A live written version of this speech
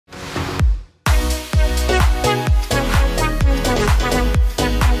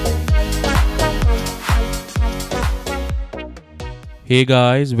Hey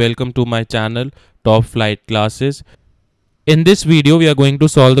guys, welcome to my channel Top Flight Classes. In this video, we are going to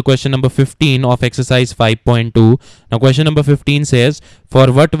solve the question number 15 of exercise 5.2. Now question number 15 says,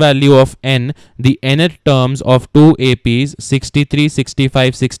 for what value of n, the nth terms of two APs 63,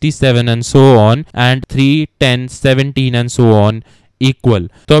 65, 67 and so on and 3, 10, 17 and so on equal.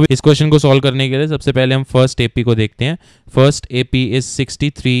 तो अब इस question को solve करने के लिए सबसे पहले हम फर्स्ट एपी को देखते हैं। First AP is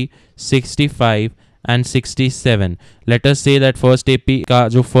 63, 65 and 67. Let us say that first AP का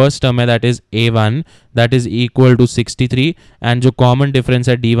जो first term है that is A1 that is equal to 63 and जो common difference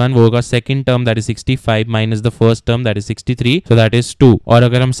है D1 वो होगा second term that is 65 minus the first term that is 63 so that is 2. और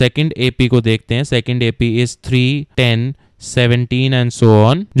अगर हम second AP को देखते हैं second AP is 3, 10, 17 and so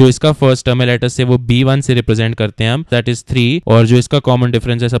on। जो इसका फर्स्ट टर्म है लेट अस से वो B1 से रिप्रेजेंट करते हैं हम दैट इज 3 और जो इसका कॉमन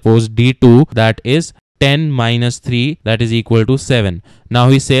डिफरेंस है suppose D2 that is 10 minus 3 that is equal to 7. Now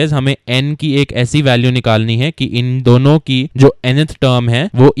he says हमें n की एक ऐसी वैल्यू निकालनी है कि इन दोनों की जो nth टर्म है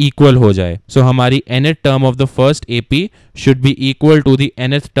वो इक्वल हो जाए। So हमारी nth term of the first AP should be equal to the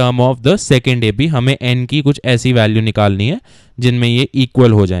nth term of the second AP। हमें n की कुछ ऐसी वैल्यू निकालनी है जिनमें ये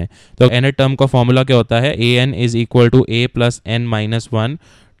इक्वल हो जाए। तो nth टर्म का फॉर्मूला क्या होता है, an is equal to a plus n minus 1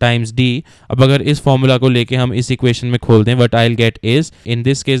 times d। अब अगर इस फॉर्मूला को लेके हम इस इक्वेशन में खोल दें what I will get is in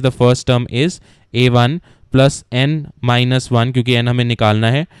this case the first term is a1 plus n minus 1 क्योंकि n हमें निकालना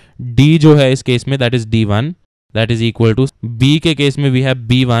है। d जो है इस केस में that is d1 that is equal to b के केस में we have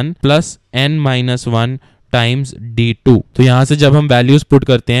b1 plus n minus 1 times d2। तो यहाँ से जब हम वैल्यूज पुट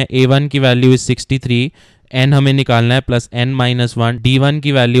करते हैं a1 की वैल्यू इज 63, n हमें निकालना है प्लस n माइनस 1, d1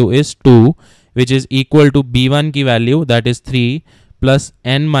 की value is 2 which is equal to b1 की value that is 3 plus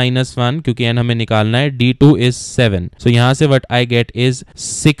n minus 1 क्योंकि n हमें निकालना है, d2 इज 7। सो यहाँ से what I get is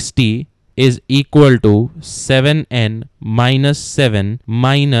 60 is equal to 7n minus 7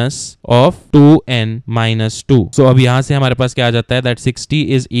 minus of 2n minus 2. So अब यहाँ से हमारे पास क्या आ जाता है that 60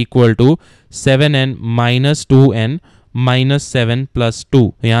 is equal to 7n minus 2n minus 7 plus 2.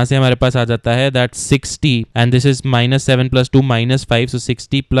 यहाँ से हमारे पास आ जाता है that 60 and this is minus 7 plus 2 minus 5 so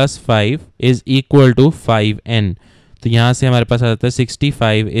 60 plus 5 is equal to 5n. तो यहाँ से हमारे पास आ जाता है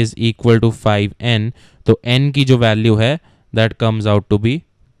 65 is equal to 5n. तो n की जो वैल्यू है that comes out to be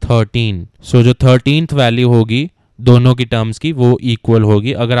 13. सो जो 13th वैल्यू होगी दोनों की टर्म्स की वो इक्वल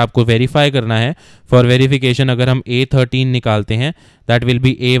होगी। अगर आपको वेरीफाई करना है फॉर वेरिफिकेशन अगर हम A13 निकालते हैं that will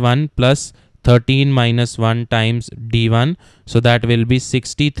be A1 plus 13 minus 1 times D1 so that will be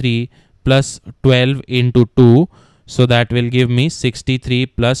 63 plus 12 into 2 so that will give me 63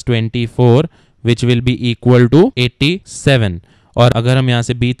 plus 24 which will be equal to 87। और अगर हम यहाँ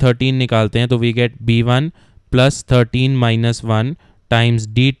से B13 निकालते हैं तो we get B1 plus 13 minus 1 times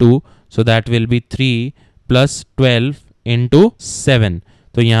d2 so that will be 3 plus 12 into 7.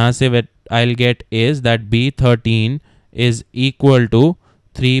 तो यहाँ से what I'll get is that b13 is equal to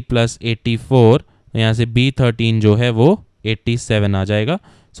 3 plus 84. यहाँ से b13 जो है वो 87 आ जाएगा।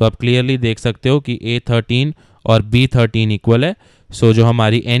 सो आप क्लियरली देख सकते हो कि a13 और b13 इक्वल है। सो जो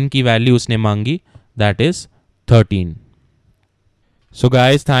हमारी n की वैल्यू उसने मांगी that is 13. So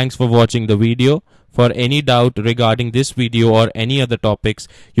guys, thanks for watching the video. For any doubt regarding this video or any other topics,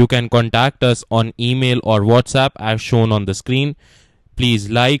 you can contact us on email or WhatsApp as shown on the screen. Please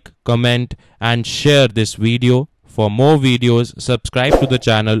like, comment and share this video. For more videos, subscribe to the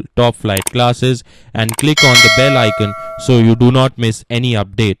channel Top Flight Classes and click on the bell icon so you do not miss any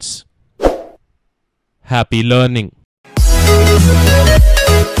updates. Happy learning!